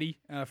weren't ready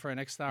for an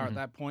next star at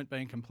that point,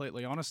 being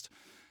completely honest.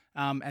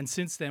 And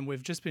since then,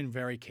 we've just been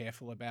very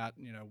careful about,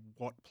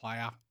 what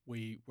player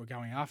we were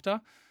going after.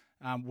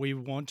 We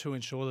want to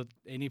ensure that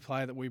any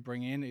player that we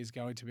bring in is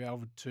going to be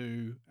able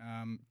to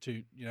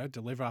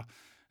deliver a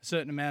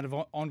certain amount of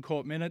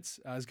on-court minutes,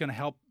 is going to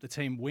help the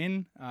team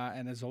win,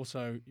 and has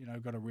also,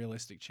 got a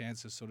realistic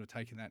chance of sort of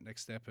taking that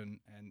next step and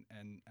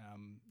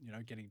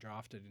getting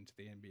drafted into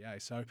the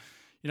NBA. So,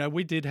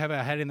 we did have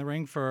our hat in the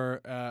ring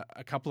for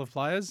a couple of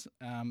players,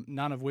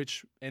 none of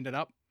which ended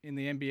up in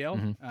the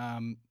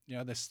NBL.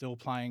 They're still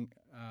playing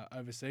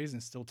overseas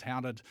and still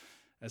touted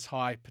as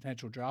high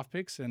potential draft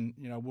picks, and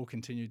we'll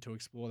continue to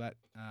explore that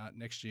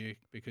next year,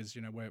 because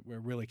we're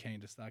really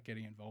keen to start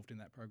getting involved in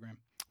that program.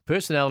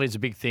 Personality is a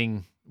big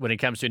thing when it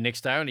comes to a next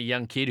star and a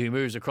young kid who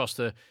moves across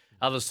the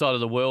other side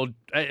of the world,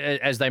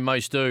 as they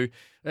most do.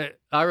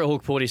 Ariel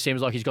Hookporty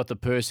seems like he's got the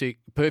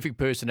perfect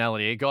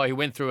personality. A guy who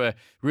went through a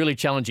really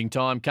challenging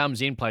time,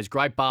 comes in, plays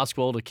great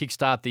basketball to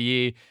kickstart the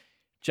year.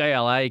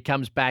 JLA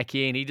comes back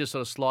in, he just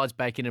sort of slides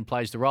back in and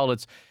plays the role.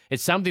 It's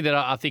something that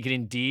I think it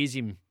endears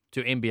him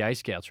to NBA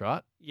scouts,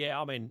 right?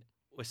 Yeah, I mean,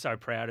 we're so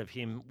proud of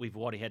him with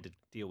what he had to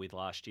deal with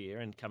last year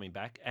and coming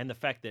back. And the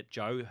fact that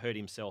Joe hurt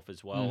himself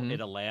as well,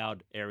 it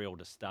allowed Ariel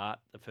to start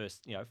the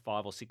first,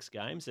 5 or 6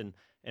 games and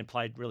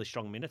played really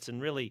strong minutes,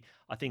 and really,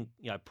 I think,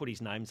 put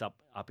his names up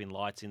in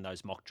lights in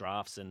those mock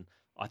drafts. And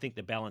I think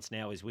the balance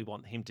now is we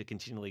want him to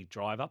continually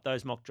drive up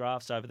those mock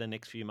drafts over the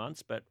next few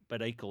months, but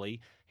equally,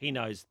 he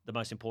knows the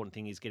most important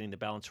thing is getting the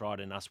balance right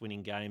and us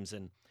winning games.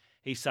 And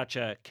he's such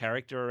a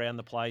character around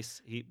the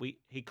place.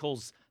 He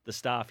calls the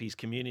staff his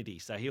community.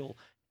 So he'll,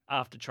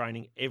 after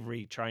training,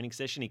 every training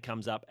session, he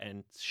comes up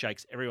and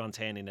shakes everyone's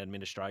hand in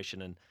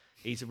administration, and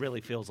he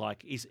really feels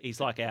like he's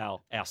like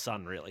our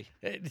son, really.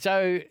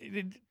 So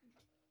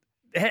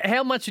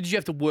how much did you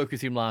have to work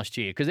with him last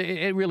year? Because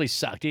it really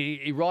sucked.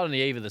 You're right on the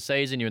eve of the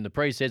season. You're in the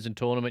pre-season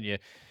tournament.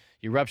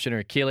 You ruptured your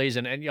Achilles,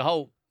 and your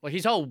whole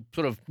his whole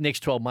sort of next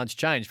 12 months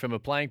changed from a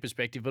playing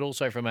perspective, but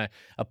also from a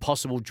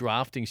possible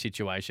drafting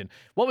situation.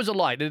 What was it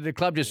like? Did the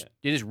club just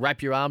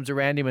wrap your arms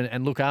around him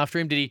and look after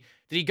him? Did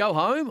he go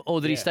home,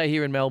 or did he stay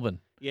here in Melbourne?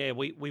 Yeah,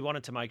 we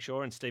wanted to make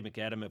sure, and Steve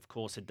McAdam, of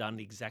course, had done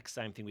the exact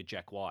same thing with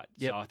Jack White.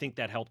 So I think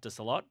that helped us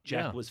a lot.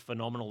 Jack was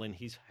phenomenal in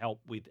his help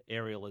with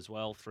Ariel as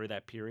well through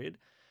that period.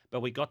 But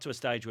we got to a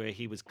stage where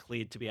he was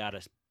cleared to be able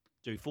to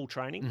do full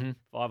training,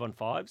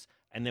 5-on-5s,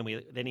 and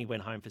then he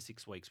went home for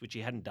 6 weeks, which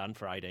he hadn't done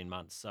for 18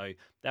 months. So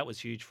that was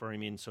huge for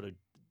him in sort of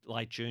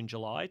late June,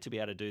 July to be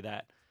able to do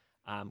that.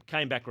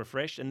 Came back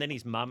refreshed, and then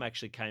his mum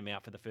actually came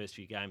out for the first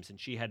few games, and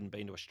she hadn't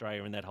been to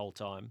Australia in that whole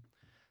time.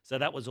 So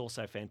that was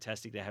also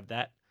fantastic to have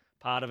that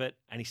part of it,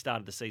 and he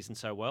started the season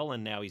so well,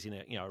 and now he's in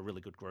a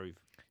really good groove.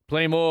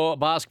 Plenty more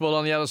basketball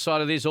on the other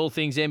side of this, all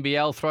things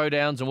NBL,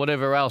 throwdowns and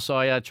whatever else.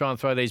 I try and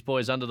throw these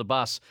boys under the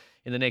bus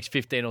in the next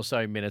 15 or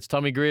so minutes.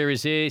 Tommy Greer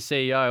is here,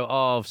 CEO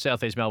of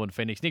South East Melbourne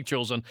Phoenix. Nick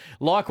Truelson,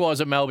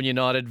 likewise at Melbourne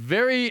United.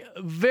 Very,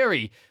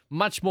 very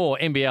much more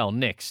NBL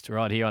next,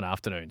 right here on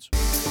Afternoons.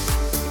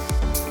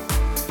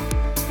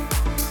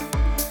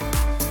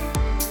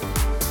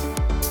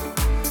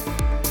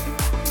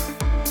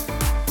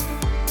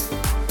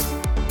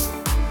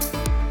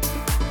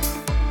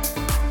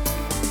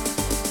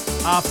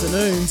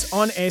 Afternoons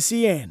on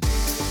SEN.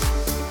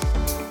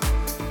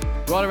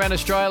 Right around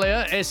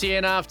Australia,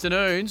 SEN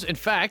Afternoons. In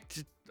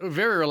fact,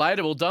 very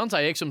relatable.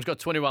 Dante Exum's got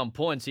 21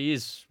 points. He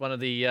is one of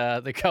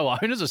the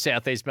co-owners of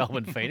South East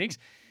Melbourne Phoenix.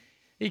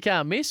 He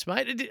can't miss,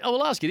 mate. I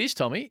will ask you this,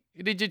 Tommy.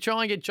 Did you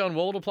try and get John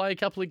Wall to play a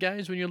couple of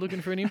games when you were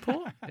looking for an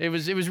import? It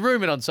was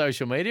rumoured on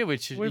social media,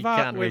 which you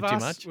can't read too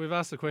much. We've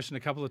asked the question a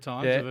couple of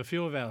times of a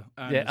few of our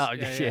owners.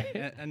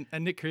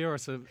 And Nick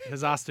Kyrgios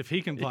has asked if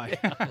he can play.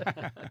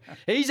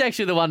 He's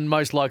actually the one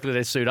most likely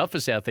to suit up for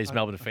South East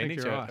Melbourne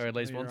Phoenix, or at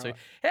least want to.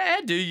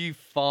 How do you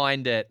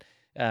find it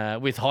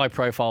with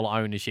high-profile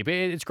ownership?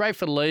 It's great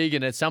for the league,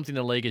 and it's something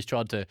the league has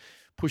tried to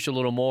push a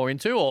little more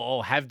into,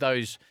 or have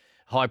those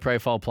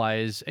high-profile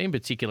players, in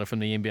particular from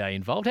the NBA,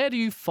 involved. How do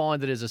you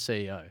find it as a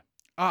CEO?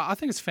 I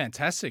think it's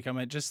fantastic. I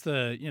mean, just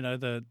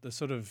the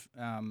sort of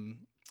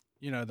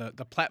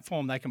the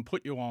platform they can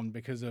put you on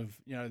because of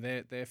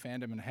their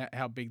fandom and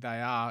how big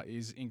they are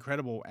is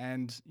incredible.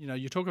 And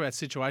you talk about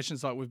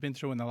situations like we've been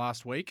through in the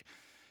last week.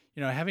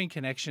 Having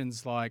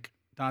connections like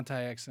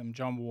Dante Exum,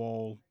 John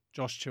Wall,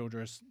 Josh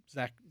Childress,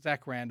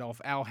 Zach Randolph,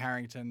 Al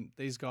Harrington,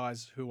 these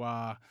guys who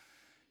are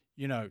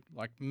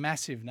like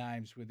massive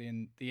names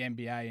within the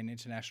NBA and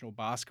international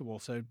basketball.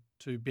 So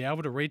to be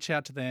able to reach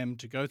out to them,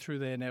 to go through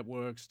their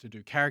networks, to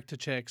do character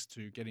checks,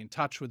 to get in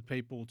touch with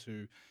people,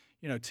 to,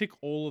 tick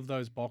all of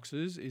those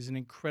boxes is an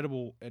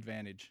incredible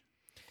advantage.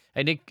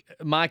 Hey, Nick,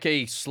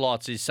 marquee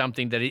slots is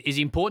something that is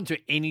important to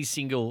any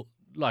single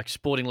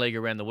sporting league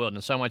around the world,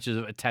 and so much is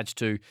attached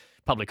to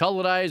public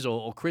holidays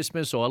or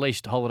Christmas, or at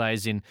least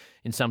holidays in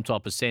some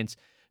type of sense.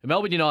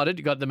 Melbourne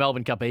United got the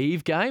Melbourne Cup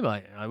Eve game.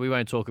 We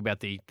won't talk about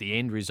the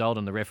end result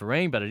and the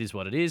refereeing, but it is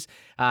what it is.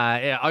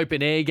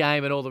 Open air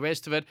game and all the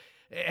rest of it.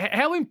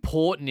 How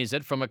important is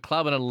it from a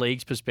club and a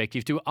league's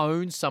perspective to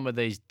own some of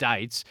these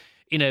dates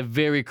in a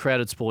very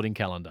crowded sporting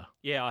calendar?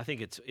 Yeah, I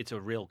think it's a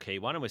real key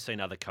one, and we've seen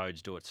other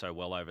codes do it so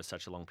well over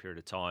such a long period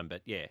of time.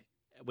 But yeah,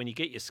 when you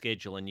get your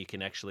schedule and you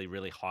can actually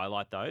really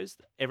highlight those,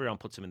 everyone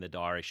puts them in the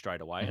diary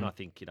straight away. Mm-hmm. And I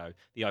think,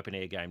 the open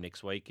air game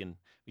next week, and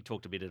we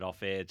talked a bit at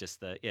off air,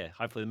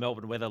 hopefully the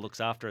Melbourne weather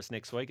looks after us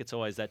next week. It's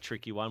always that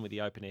tricky one with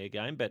the open air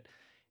game. But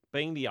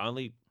being the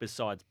only,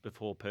 besides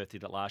before Perth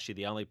did it last year,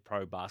 the only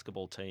pro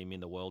basketball team in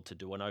the world to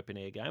do an open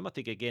air game, I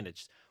think, again,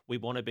 we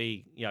want to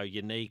be,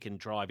 unique and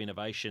drive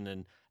innovation.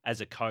 And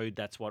as a code,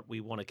 that's what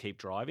we want to keep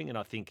driving. And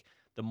I think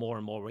the more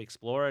and more we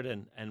explore it,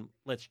 and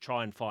let's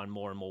try and find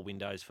more and more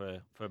windows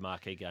for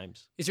marquee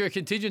games. Is there a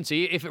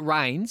contingency if it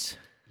rains,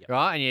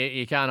 right, and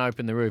you can't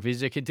open the roof? Is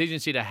there a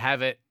contingency to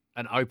have it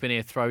an open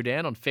air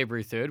throwdown on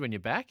February 3rd when you're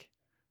back?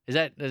 Does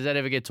that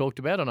ever get talked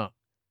about or not?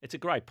 It's a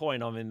great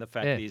point. I mean, the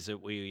fact is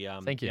that we,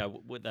 Thank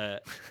you. With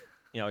the,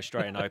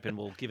 Australian Open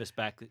will give us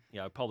back,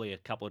 probably a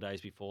couple of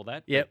days before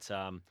that. Yep. It's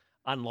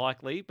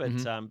unlikely, but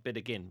but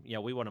again,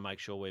 we want to make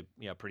sure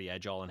we're pretty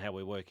agile in how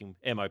we're working.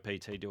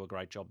 MOPT do a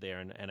great job there,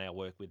 and our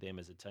work with them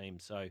as a team.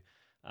 So,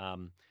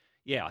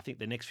 I think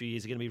the next few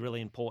years are going to be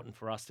really important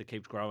for us to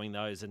keep growing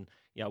those. And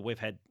we've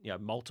had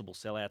multiple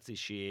sellouts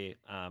this year.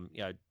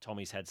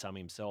 Tommy's had some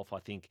himself. I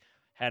think,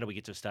 how do we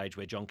get to a stage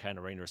where John Cain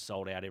Arena is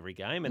sold out every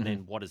game, and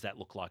then what does that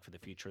look like for the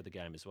future of the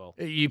game as well?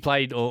 You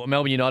played, or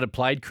Melbourne United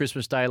played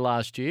Christmas Day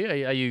last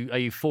year. Are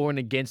you for and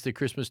against the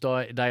Christmas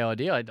Day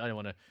idea? I don't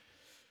want to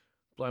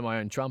blow my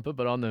own trumpet,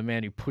 but I'm the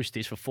man who pushed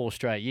this for 4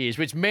 straight years,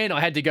 which meant I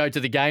had to go to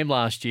the game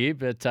last year.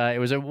 But it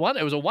was a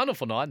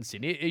wonderful night in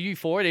Sydney. Are you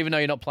for it, even though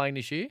you're not playing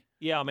this year?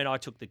 Yeah, I mean, I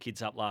took the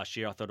kids up last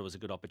year. I thought it was a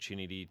good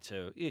opportunity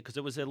because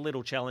it was a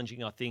little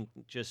challenging, I think,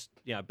 just,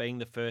 being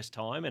the first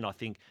time. And I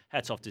think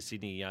hats off to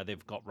Sydney,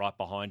 they've got right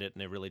behind it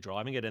and they're really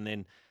driving it. And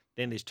then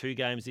there's 2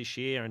 games this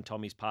year, and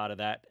Tommy's part of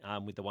that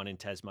with the one in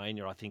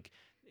Tasmania. I think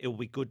it'll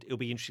be good. It'll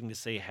be interesting to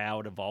see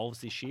how it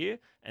evolves this year,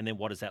 and then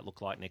what does that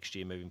look like next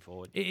year moving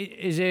forward.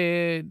 Is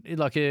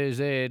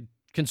there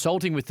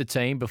consulting with the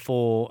team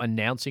before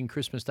announcing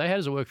Christmas Day? How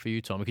does it work for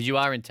you, Tom? Because you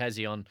are in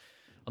Tassie on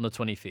the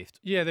 25th.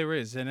 Yeah, there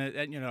is. And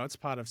it's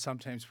part of some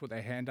teams put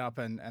their hand up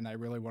and they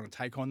really want to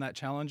take on that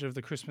challenge of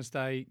the Christmas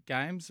Day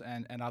games,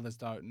 and others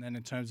don't. And then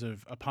in terms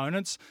of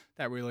opponents,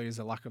 that really is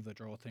a luck of the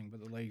draw thing. But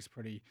the league's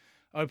pretty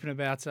open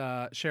about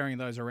sharing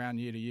those around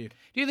year to year.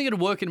 Do you think it'll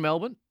work in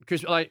Melbourne?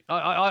 Because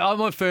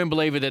I'm a firm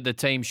believer that the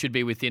team should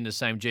be within the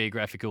same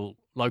geographical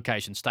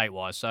location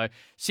statewide. So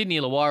Sydney,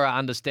 Illawarra,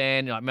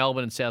 understand,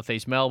 Melbourne and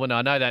Southeast Melbourne.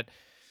 I know that,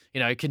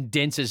 it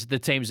condenses the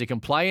teams that can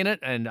play in it,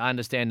 and I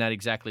understand that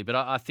exactly. But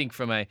I think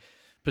from a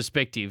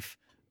perspective,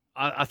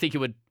 I think it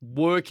would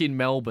work in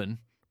Melbourne,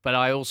 but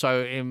I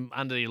also am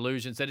under the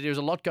illusions that there's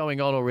a lot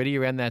going on already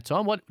around that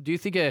time. What do you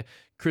think a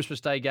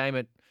Christmas Day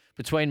game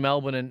between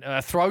Melbourne and a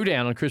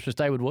throwdown on Christmas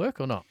Day would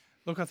work or not?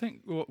 Look, I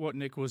think what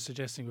Nick was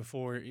suggesting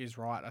before is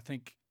right. I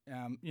think,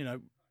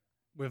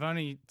 we've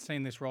only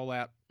seen this roll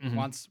out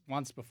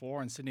once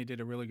before, and Sydney did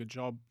a really good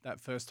job that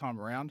first time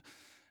around.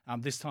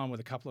 This time with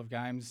a couple of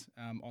games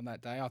on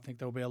that day, I think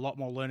there'll be a lot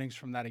more learnings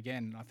from that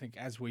again. I think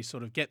as we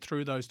sort of get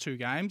through those 2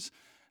 games,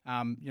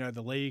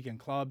 the league and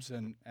clubs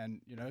and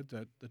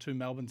the 2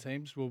 Melbourne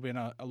teams will be in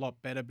a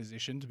lot better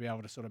position to be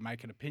able to sort of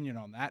make an opinion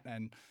on that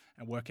and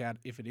work out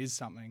if it is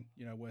something,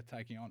 worth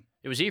taking on.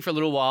 It was here for a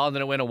little while and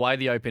then it went away,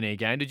 the open air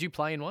game. Did you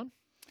play in one?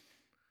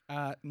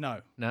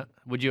 No. No?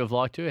 Would you have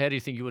liked to? How do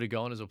you think you would have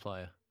gone as a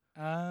player?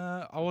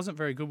 I wasn't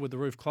very good with the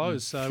roof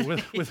closed, so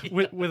with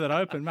it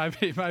open,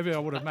 maybe I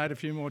would have made a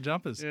few more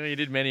jumpers. Yeah, you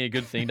did many a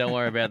good thing. Don't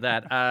worry about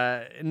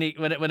that. Nick,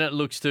 when it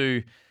looks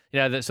to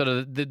the sort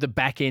of the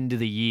back end of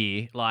the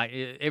year, like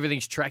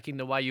everything's tracking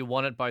the way you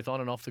want it, both on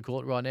and off the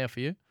court right now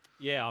for you.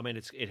 Yeah, I mean,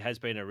 it has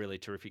been a really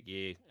terrific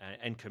year,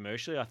 and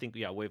commercially, I think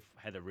we've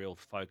had a real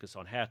focus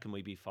on how can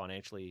we be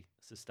financially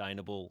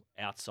sustainable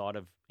outside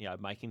of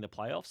making the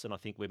playoffs, and I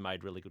think we've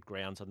made really good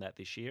grounds on that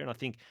this year. And I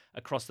think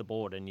across the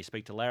board, and you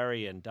speak to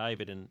Larry and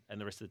David and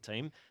the rest of the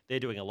team,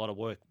 they're doing a lot of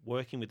work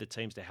working with the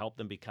teams to help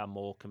them become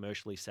more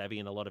commercially savvy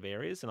in a lot of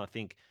areas. And I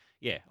think,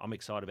 I'm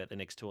excited about the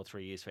next 2 or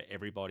 3 years for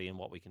everybody and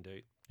what we can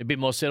do. A bit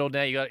more settled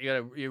now. You got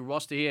your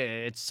roster here.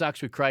 It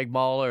sucks with Craig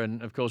Moeller,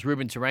 and of course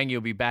Ruben Tarangi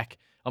will be back.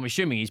 I'm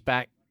assuming he's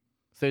back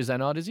Thursday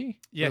night, is he?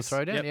 Yes.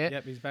 For the Throwdown?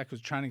 Yep, he's back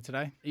with training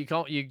today.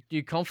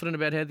 You confident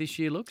about how this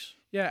year looks?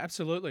 Yeah,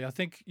 absolutely. I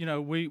think,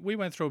 we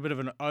went through a bit of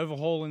an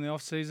overhaul in the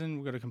off-season.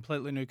 We've got a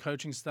completely new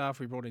coaching staff.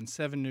 We brought in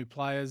 7 new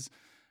players.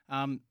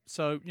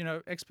 So,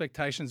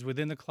 expectations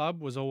within the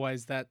club was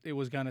always that it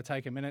was going to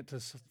take a minute to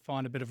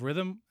find a bit of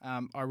rhythm.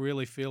 I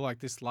really feel like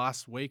this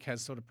last week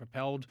has sort of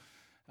propelled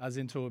us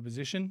into a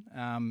position,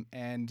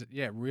 and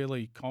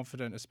really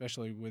confident,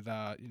 especially with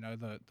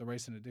the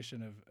recent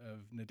addition of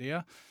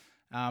Nadir,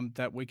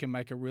 that we can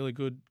make a really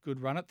good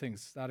run at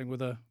things, starting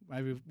with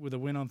maybe with a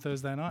win on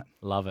Thursday night.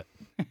 Love it,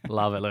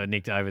 love it. Look,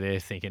 Nick over there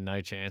thinking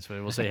no chance,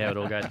 but we'll see how it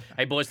all goes.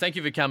 Hey boys, thank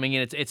you for coming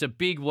in. It's a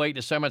big week.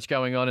 There's so much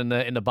going on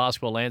in the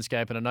basketball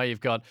landscape, and I know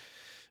you've got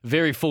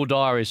very full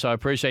diaries, so I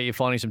appreciate you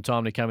finding some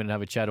time to come in and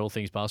have a chat all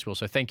things basketball.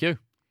 So thank you.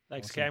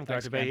 Thanks, Awesome. Cam.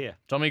 Great to be here.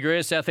 Tommy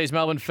Greer, Southeast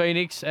Melbourne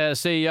Phoenix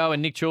CEO,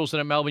 and Nick Truelson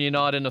at Melbourne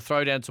United in the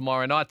Throwdown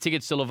tomorrow night.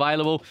 Tickets still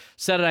available.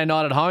 Saturday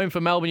night at home for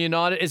Melbourne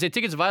United. Is there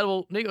tickets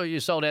available, Nick, or you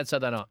sold out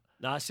Saturday night?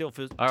 No, still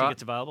for All tickets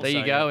right. available. There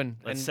you so, go. Yeah, and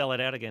let's sell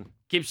it out again.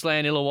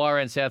 Gippsland,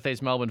 Illawarra, and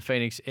Southeast Melbourne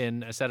Phoenix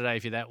in Saturday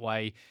if you're that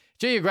way.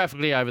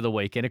 Geographically over the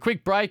weekend. A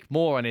quick break.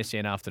 More on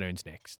SEN Afternoons next.